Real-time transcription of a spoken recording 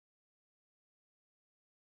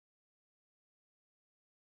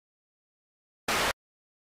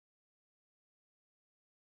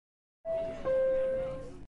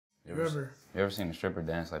You ever seen a stripper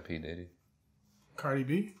dance like P. Diddy? Cardi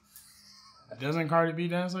B? Doesn't Cardi B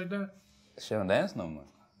dance like that? She don't dance no more.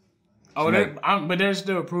 Oh, but there's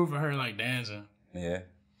still proof of her like dancing. Yeah.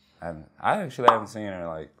 I actually haven't seen her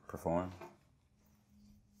like perform.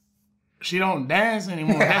 She don't dance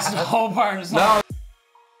anymore. That's the whole part of the song. No.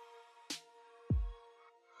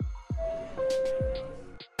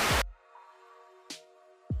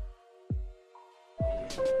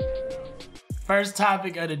 First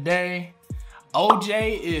topic of the day,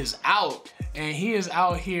 OJ is out, and he is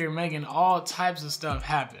out here making all types of stuff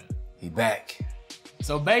happen. He back.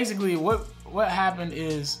 So basically what happened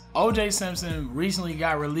is OJ Simpson recently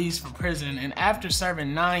got released from prison, and after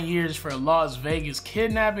serving 9 years for a Las Vegas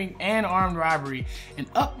kidnapping and armed robbery, an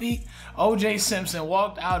upbeat OJ Simpson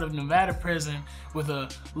walked out of Nevada prison with a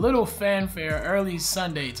little fanfare early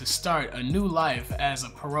Sunday to start a new life as a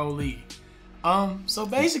parolee. So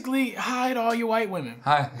basically, hide all your white women.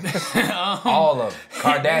 Hide. All of them.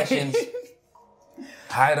 Kardashians.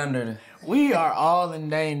 Hide under the... We are all in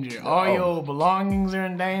danger. All your belongings are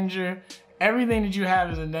in danger. Everything that you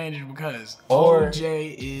have is in danger because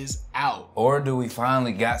OJ is out. Or do we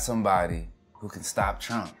finally got somebody who can stop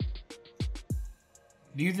Trump?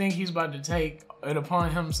 Do you think he's about to take it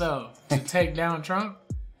upon himself to take down Trump?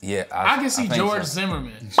 Yeah, I can see George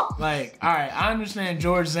Zimmerman. Like, all right, I understand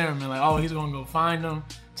George Zimmerman. Like, oh, he's gonna go find him,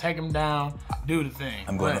 take him down, do the thing.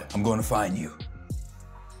 I'm going to find you.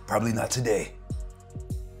 Probably not today,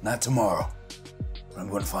 not tomorrow, but I'm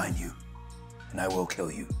going to find you, and I will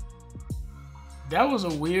kill you. That was a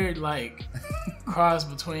weird like cross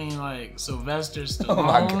between like Sylvester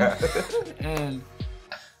Stallone and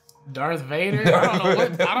Darth Vader. I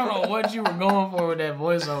don't know what you were going for with that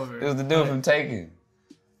voiceover. It was the dude from Taken.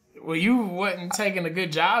 Well, you wasn't taking a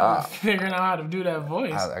good job of figuring out how to do that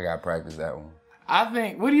voice. I gotta practice that one. I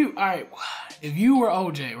think, all right, if you were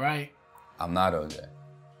OJ, right? I'm not OJ.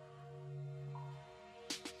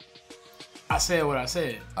 I said what I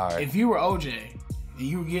said. All right. If you were OJ and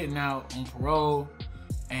you were getting out on parole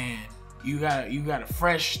and you got a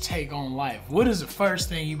fresh take on life, what is the first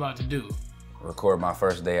thing you about to do? Record my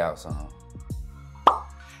first day out song.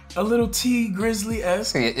 A little T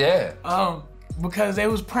Grizzly-esque. Yeah. Because they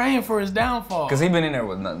was praying for his downfall. Because he been in there,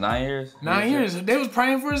 what, 9 years? 9 years. They was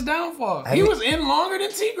praying for his downfall. He was in longer than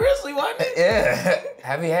T Grizzly, wasn't he? Yeah.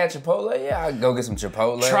 Have you had Chipotle? Yeah, I'd go get some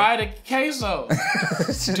Chipotle. Try the queso.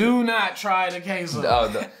 Do not try the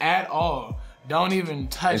queso at all. Don't even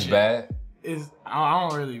touch it. It's bad? I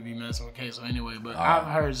don't really be messing with queso anyway, but I've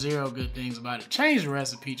heard zero good things about it. Change the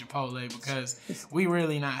recipe, Chipotle, because we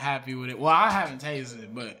really not happy with it. Well, I haven't tasted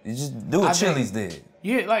it, but... You just do what Chili's did.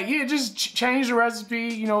 Yeah, just change the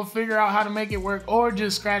recipe, figure out how to make it work, or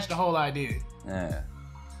just scratch the whole idea. Yeah.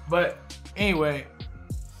 But anyway,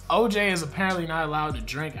 OJ is apparently not allowed to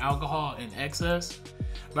drink alcohol in excess.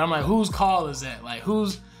 But I'm like, whose call is that? Like,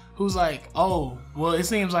 who's like, oh, well, it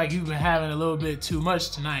seems like you've been having a little bit too much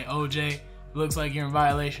tonight, OJ. Looks like you're in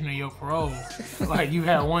violation of your parole. Like, you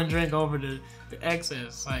had one drink over the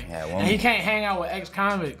excess. Like, and he can't hang out with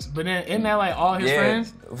ex-convicts. But then, isn't that like all his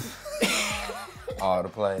friends? All the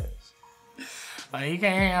players. Like, he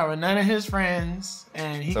can't hang out with none of his friends,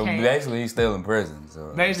 and he can't. So basically, he's still in prison.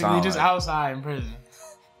 So basically, just outside in prison.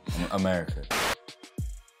 America.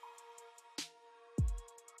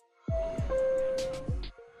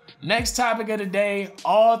 Next topic of the day,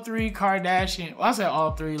 all three Kardashian. Well, I said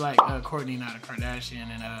all three, like Kourtney, not a Kardashian,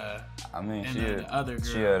 and the other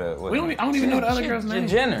girl. I don't even know the other girl's name.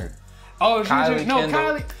 Jenner. Oh,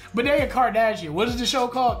 Kylie. But they're a Kardashian. What is the show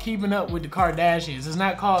called? Keeping Up with the Kardashians. It's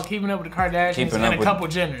not called Keeping Up with the Kardashians and a couple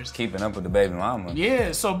Jenners. Keeping Up with the baby mama.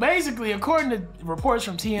 Yeah, so basically, according to reports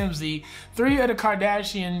from TMZ, 3 of the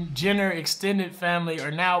Kardashian Jenner extended family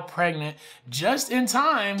are now pregnant just in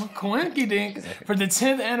time, coincidence, for the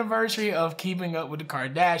 10th anniversary of Keeping Up with the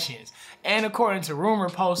Kardashians. And according to rumor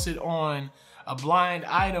posted on a blind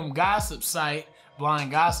item gossip site,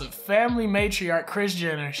 Blind Gossip, family matriarch Kris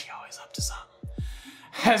Jenner, she always up to something,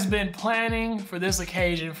 has been planning for this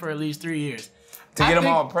occasion for at least 3 years. To get them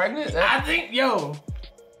all pregnant? I think, yes.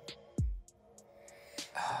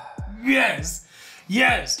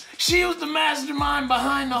 She was the mastermind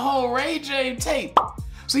behind the whole Ray J tape.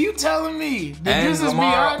 So you telling me that this is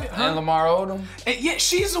beyond... And Lamar Odom? And yeah,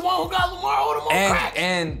 she's the one who got Lamar Odom on crack.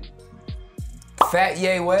 And Fat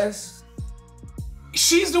Ye West?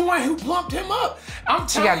 She's the one who plumped him up. I'm telling you.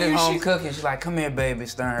 She got this home cooking. She's like, come here, baby,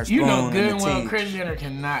 stir her spoon in the tea. You know good and well Kris Jenner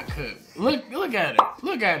cannot cook. Look at her.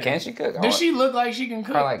 Look at her. Can she cook? Does she look like she can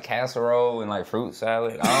cook? Probably like casserole and like fruit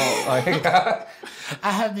salad. I don't like.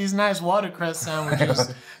 I have these nice watercress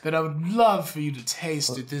sandwiches that I would love for you to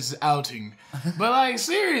taste at this outing. But like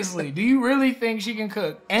seriously, do you really think she can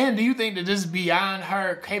cook? And do you think that this is beyond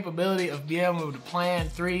her capability of being able to plan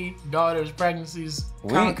 3 daughters' pregnancies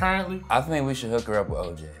concurrently? I think we should hook her up with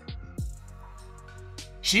OJ.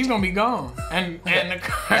 She's gonna be gone, and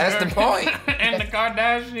That's the point. And the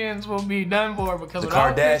Kardashians will be done for because The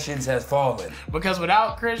Kardashians has fallen. Because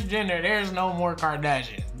without Kris Jenner, there's no more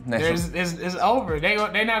Kardashian. It's over. They're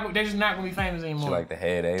just not gonna be famous anymore. She like the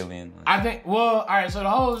head alien. I think. Well, all right. So the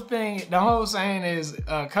whole saying is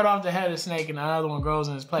cut off the head of the snake and another one grows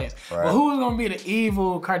in its place. Right. But who's gonna be the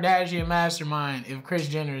evil Kardashian mastermind if Kris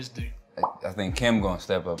Jenner is the? I think Kim gonna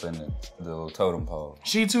step up in the little totem pole.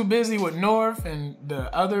 She too busy with North and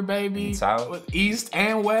the other baby South, with East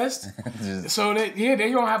and West. So they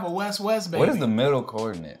gonna have a West baby. What is the middle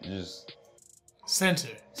coordinate? Just center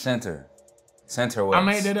west. I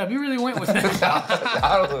made that up. You really went with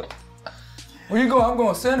that. Where you go? I'm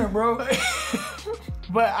going center, bro.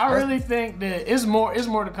 But I really think that it's more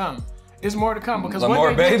to come. It's more to come because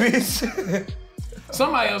more babies.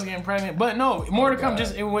 Somebody else getting pregnant, but no, more to come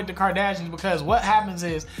just with the Kardashians because what happens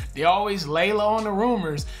is they always lay low on the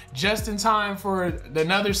rumors just in time for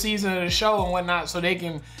another season of the show and whatnot so they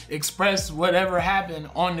can express whatever happened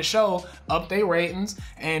on the show, up their ratings,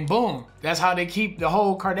 and boom. That's how they keep the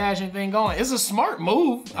whole Kardashian thing going. It's a smart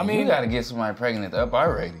move. I mean, you gotta get somebody pregnant to up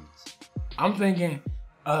our ratings. I'm thinking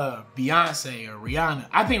Beyonce or Rihanna.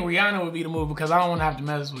 I think Rihanna would be the move because I don't want to have to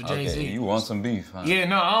mess with Jay-Z. Okay, you want some beef, huh? Yeah,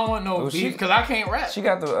 no, I don't want no beef because I can't rap. She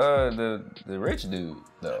got the rich dude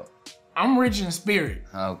though. I'm rich in spirit.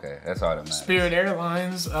 Okay, that's all that matters. Spirit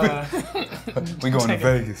Airlines. We going to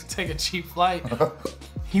Vegas. Take a cheap flight.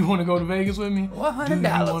 You want to go to Vegas with me? $100. Do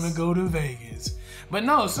you want to go to Vegas? But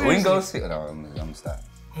no, seriously. We can go see. No, I'm gonna stop.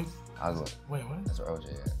 I was like, wait, what? That's where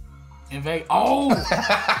OJ at. In Vegas. Oh.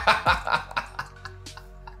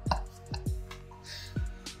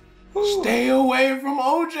 Stay away from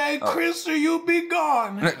OJ, Chris, or you'll be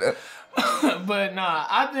gone. But nah,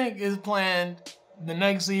 I think it's planned. The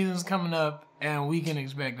next season's coming up, and we can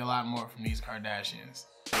expect a lot more from these Kardashians.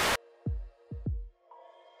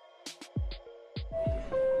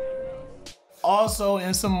 Also,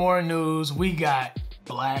 in some more news, we got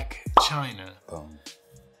Blac Chyna.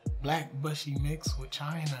 Black bushy mix with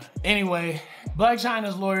China. Anyway, Blac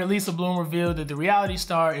Chyna's lawyer Lisa Bloom revealed that the reality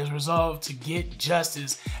star is resolved to get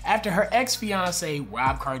justice after her ex-fiance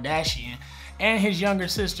Rob Kardashian and his younger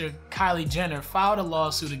sister Kylie Jenner filed a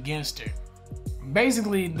lawsuit against her.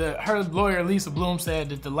 Basically, her lawyer Lisa Bloom said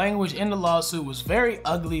that the language in the lawsuit was very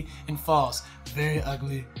ugly and false. Very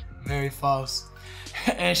ugly, very false.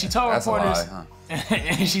 And she told reporters,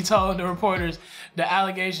 and she told the reporters the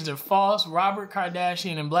allegations are false. Robert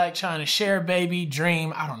Kardashian and Blac Chyna share baby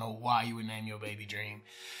Dream. I don't know why you would name your baby Dream.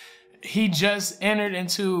 He just entered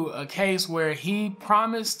into a case where he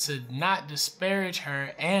promised to not disparage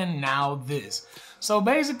her, and now this. So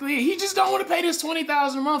basically, he just don't want to pay this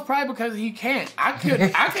 $20,000 a month, probably because he can't. I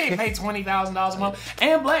can't pay $20,000 a month,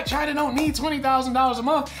 and Blac Chyna don't need $20,000 a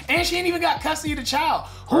month, and she ain't even got custody of the child.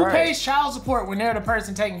 Who pays child support when they're the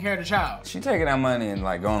person taking care of the child? She taking that money and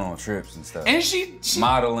like going on trips and stuff. And she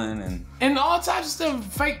modeling and all types of stuff,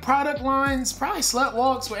 fake product lines, probably slut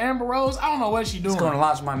walks with Amber Rose. I don't know what she doing. She's gonna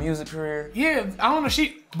launch my music career. Yeah, I don't know.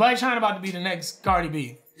 Blac Chyna about to be the next Cardi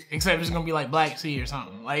B. Except it's gonna be like Black Sea or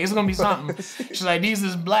something. Like it's gonna be something. She's like, these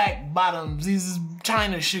is black bottoms, these is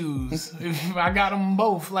China shoes. I got them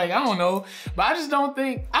both. Like I don't know, but I just don't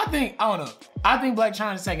think. I don't know. I think Blac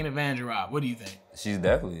Chyna's taking advantage of Rob. What do you think? She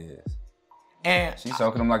definitely is. And she's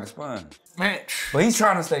soaking him like a sponge. Man, but he's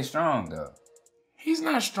trying to stay strong though. He's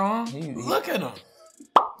not strong. Look at him.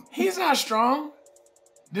 He's not strong.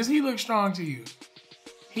 Does he look strong to you?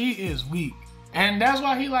 He is weak. And that's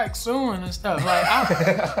why he like suing and stuff. Like,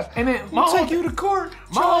 and then my take you to court.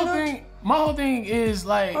 My whole thing is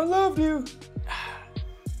like, I loved you.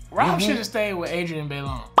 Rob should have stayed with Adrienne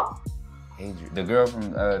Bailon. The girl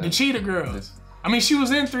from the Cheetah Girls. I mean, she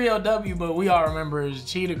was in 3LW, but we all remember her as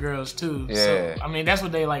Cheetah Girls too. Yeah. So I mean, that's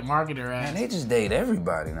what they like market her as. Man, they just date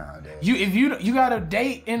everybody nowadays. If you got to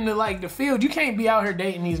date in the field, you can't be out here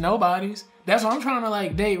dating these nobodies. That's why I'm trying to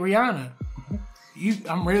like date Rihanna.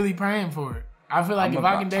 I'm really praying for it. I feel like if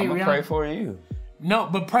I can date Rihanna. Pray for you. No,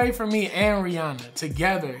 but pray for me and Rihanna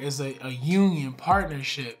together as a union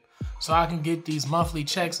partnership so I can get these monthly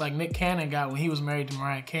checks like Nick Cannon got when he was married to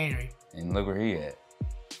Mariah Carey. And look where he at.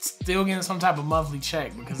 Still getting some type of monthly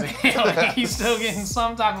check because he's still getting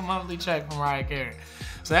some type of monthly check from Mariah Carey.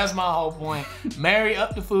 So that's my whole point. Marry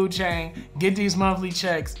up the food chain, get these monthly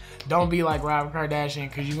checks. Don't be like Robert Kardashian,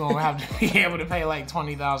 because you're gonna have to be able to pay like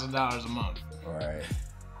 $20,000 a month. Right.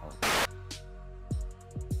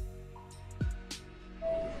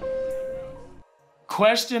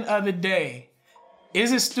 Question of the day.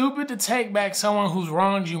 Is it stupid to take back someone who's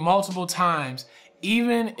wronged you multiple times,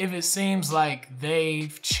 even if it seems like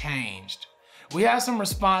they've changed? We have some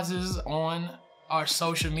responses on our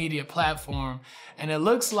social media platform, and it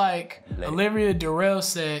looks like Olivia Durrell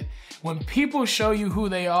said, when people show you who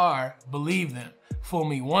they are, believe them. Fool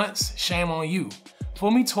me once, shame on you.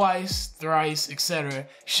 Fool me twice, thrice, etc.,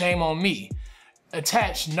 shame on me.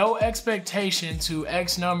 Attach no expectation to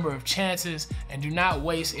X number of chances and do not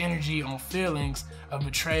waste energy on feelings of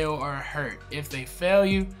betrayal or hurt. If they fail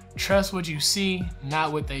you, trust what you see,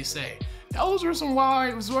 not what they say. Those were some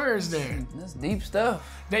wild words there. That's deep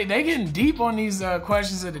stuff. They getting deep on these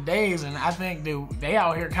questions of the days, and I think they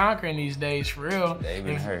out here conquering these days for real. They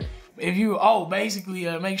been hurt. If you, basically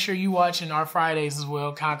make sure you watching our Fridays as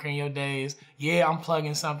well, Conquering Your Days. Yeah, I'm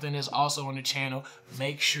plugging something that's also on the channel.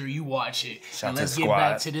 Make sure you watch it. And let's get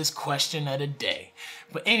back to this question of the day.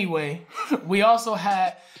 But anyway, we also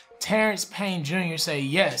had Terrence Payne Jr. say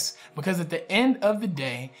yes, because at the end of the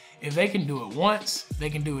day, if they can do it once, they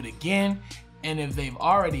can do it again. And if they've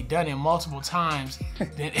already done it multiple times,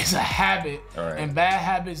 then it's a habit, and bad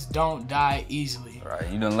habits don't die easily. Right,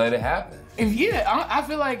 you done let it happen. I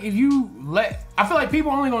feel like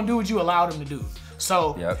people only gonna do what you allow them to do.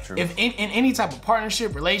 So if in any type of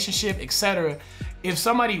partnership, relationship, etc., if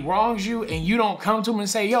somebody wrongs you and you don't come to them and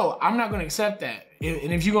say, yo, I'm not gonna accept that,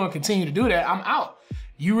 and if you're gonna continue to do that, I'm out.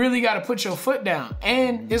 You really gotta put your foot down.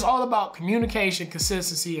 And it's all about communication,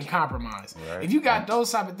 consistency, and compromise. Right. If you got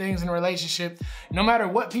those type of things in a relationship, no matter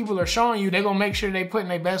what people are showing you, they're gonna make sure they putting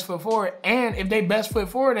their best foot forward. And if they best foot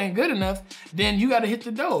forward ain't good enough, then you gotta hit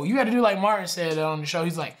the dough. You gotta do like Martin said on the show.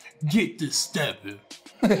 He's like, get the stepping.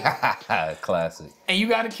 Classic. And you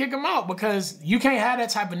gotta kick them out, because you can't have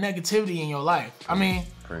that type of negativity in your life. I mean,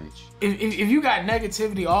 preach. If you got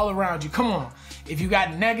negativity all around you, come on. If you got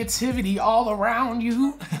negativity all around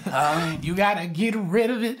you, you gotta get rid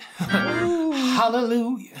of it.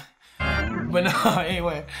 Hallelujah. But no,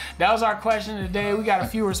 anyway, that was our question of the day. We got a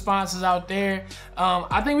few responses out there.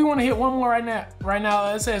 I think we want to hit one more right now. Right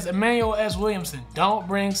now, it says Emmanuel S. Williamson, don't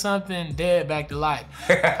bring something dead back to life.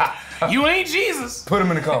 You ain't Jesus. Put him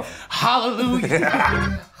in the coffin.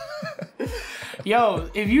 Hallelujah. Yo,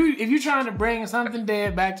 if you trying to bring something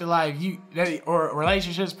dead back to life, or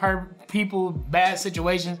relationships, people, bad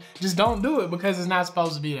situations, just don't do it, because it's not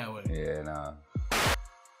supposed to be that way. Yeah, nah.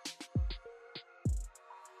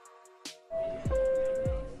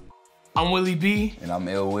 I'm Willie B. And I'm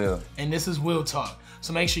Ill Will. And this is Will Talk.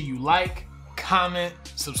 So make sure you like, comment,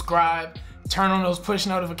 subscribe, turn on those push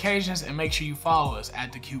notifications, and make sure you follow us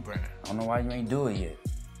at the Q Brand. I don't know why you ain't do it yet.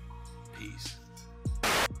 Peace.